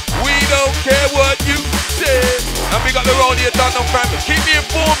 We don't care what you say. And we got the roll here done on family. Keep me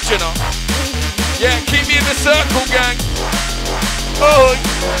informed, you know. Yeah, keep me in the circle, gang. Oh.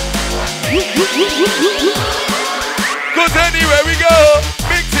 Cause anywhere we go,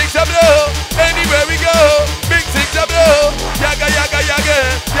 big things are blow. Anywhere we go, big things are blow. Yaga, yaga, yaga,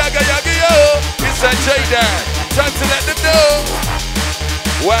 yaga, yaga, yo. It's a Jaydan. Time to let them know.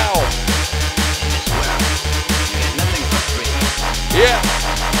 Wow. Yeah.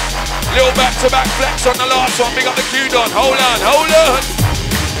 Little back-to-back flex on the last one. Big up the queued on. Hold on.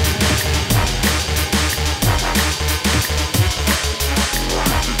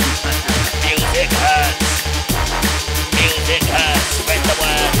 Music hurts. Spread the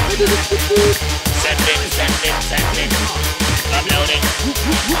word. Send it. Uploading.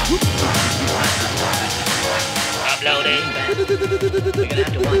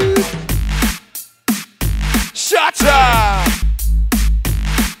 Shut up.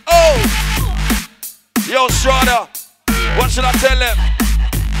 Oh. Yo, Strada. What should I tell them?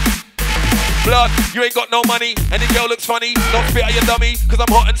 Blood, you ain't got no money, and the girl looks funny. Don't spit at your dummy, cause I'm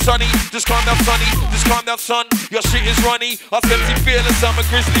hot and sunny. Just calm down, sonny, just calm down, son. Your shit is runny, I empty fearless, I'm a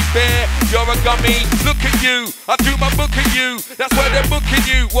grizzly bear. You're a gummy, look at you, I do my book at you. That's why they're booking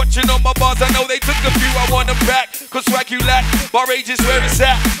you. Watching on my bars, I know they took a few. I want them back, cause swag you lack. Bar rage is where it's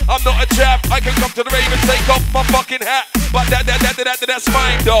at. I'm not a chap, I can come to the rave and take off my fucking hat. But that's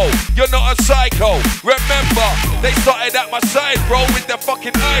fine though. You're not a psycho. Remember, they started at my side, bro, with their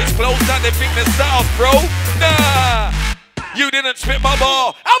fucking eyes closed. Now they think they're styles, bro. Nah. You didn't spit my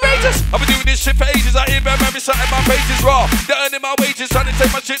ball. Outrageous. I've been doing this shit for ages. I hear them reciting my pages raw. They're earning my wages, trying to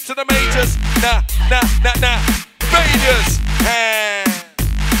take my shit to the majors. Nah. Failures.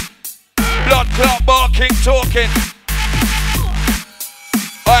 Blood clot barking, talking.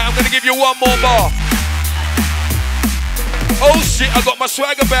 Alright, I'm gonna give you one more bar. Oh shit, I got my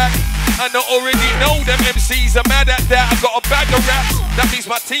swagger back. And I already know them MCs are mad at that. I got a bag of raps, that means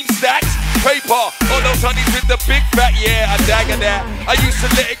my team stacks. Paper, all those honeys with the big fat, yeah, I dagger that. I used to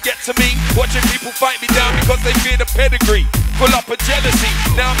let it get to me, watching people fight me down because they fear the pedigree. Full up of jealousy,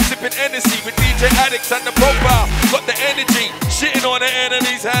 now I'm sipping Hennessy with DJ Addicts and the profile. Got the energy, shitting on the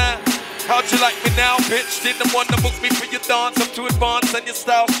enemies, huh? How'd you like me now, bitch? Didn't want to book me for your dance. I'm too advanced and your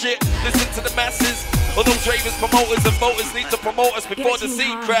style shit. Listen to the masses. All those ravers, promoters and voters need to promote us before the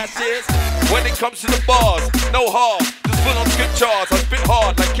scene crashes. When it comes to the bars, no hard. Just full on scriptures. I spit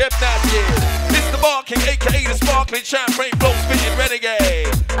hard like Kev Nash, yeah. It's the barking, aka the sparkling champagne flow spitting renegade.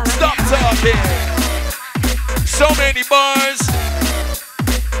 Stop talking. So many bars.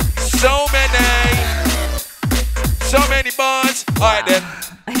 So many bars. Alright then.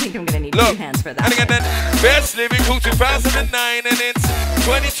 I think I'm gonna need two hands for that. And again then, best living cool 2009 and it's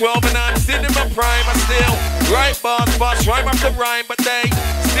 2012 and I'm still in my prime. I still write bars, rhyme after rhyme, but they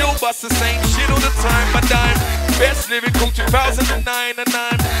still bust the same shit all the time. But I'm best living cool 2009 and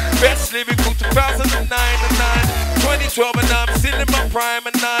I'm best living cool 2009 and I'm 2012 and I'm still in my prime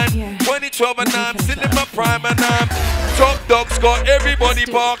and I'm 2012 and I'm still in my prime and I'm top dogs got everybody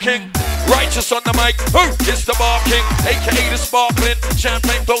barking. Righteous on the mic, it's the barking, aka the sparkling,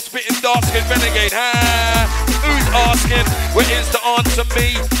 champagne flow spitting dark skin renegade. Who's asking? Where is the answer?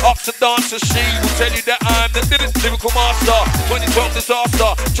 Me, ox the dancer, she will tell you that I'm the lyrical master. 2012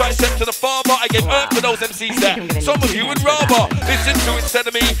 disaster, tricep to the farmer. I gave earth to those MCs that some of you would rather listen to instead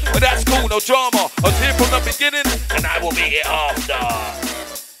of me, but that's cool, no drama. I was here from the beginning, and I will be here after.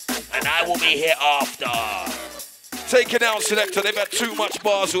 And I will be here after. Take it out, selector. They've had too much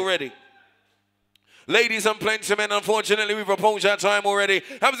bars already. Ladies and plenty men, unfortunately, we've approached our time already.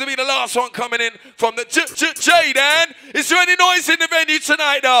 Happens to be the last one coming in from the Jaydan. Is there any noise in the venue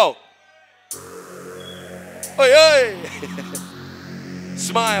tonight, though? Oi, oi.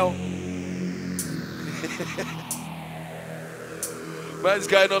 Smile. Man's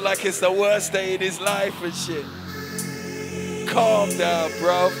going on like it's the worst day in his life and shit. Calm down,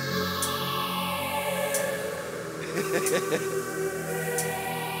 bro.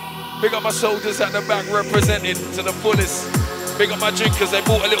 Big up my soldiers at the back representing to the fullest. Big up my drinkers, they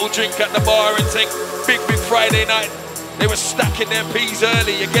bought a little drink at the bar and think big Friday night. They were stacking their peas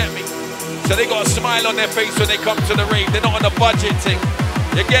early, you get me? So they got a smile on their face when they come to the rave. They're not on a budget thing,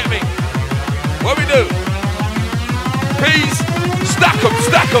 you get me? What we do? Peas, stack them.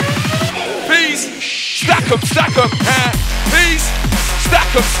 Peas, stack them. Peas, stack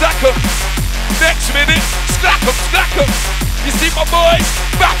them. Next minute, stack them. You see my boys?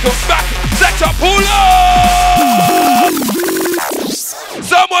 Back up. Set up, pull up!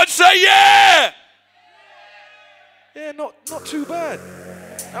 Someone say yeah! Yeah, not too bad.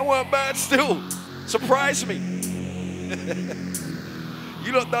 That weren't bad still. Surprised me.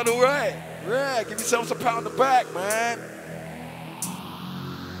 You lot done all right. Yeah, give yourselves a pat on the back, man.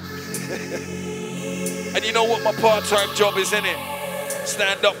 And you know what my part-time job is, innit?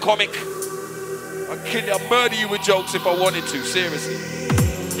 Stand-up comic. I'll kill you, I'll murder you with jokes if I wanted to, seriously.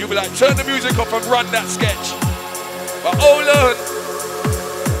 You'll be like, turn the music off and run that sketch. But hold on.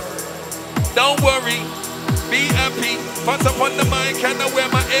 Don't worry. Be happy. Funds up on the mind, can I wear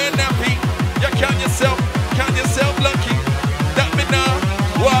my hair nappy? You count yourself lucky. That me now,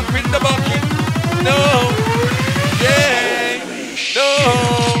 walk with the bucket. No. Yeah. No.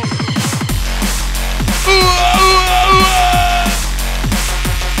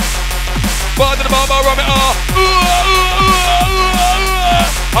 Bar to the bar, run it off.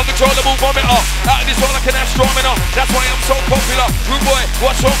 Uncontrollable vomit off. Out of this one like an astronomer. That's why I'm so popular. Rude boy,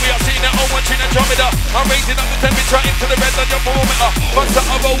 what's wrong with you? I've seen that on one tune and jump it up. I'm raising up the temperature into the red on your thermometer. Once I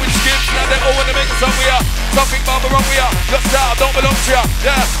roll with skips, now they all wanna make a song with ya. Something bad wrong with ya. Your style don't belong to ya.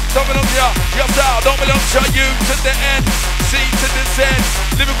 Yeah, don't belong to ya. Your style don't belong to you to the end. C to the Z.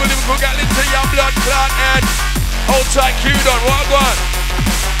 Lyrical, got into your blood clot and hold tight, queued on. What?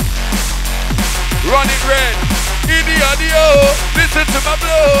 Run it red. In the audio, listen to my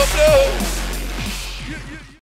blow.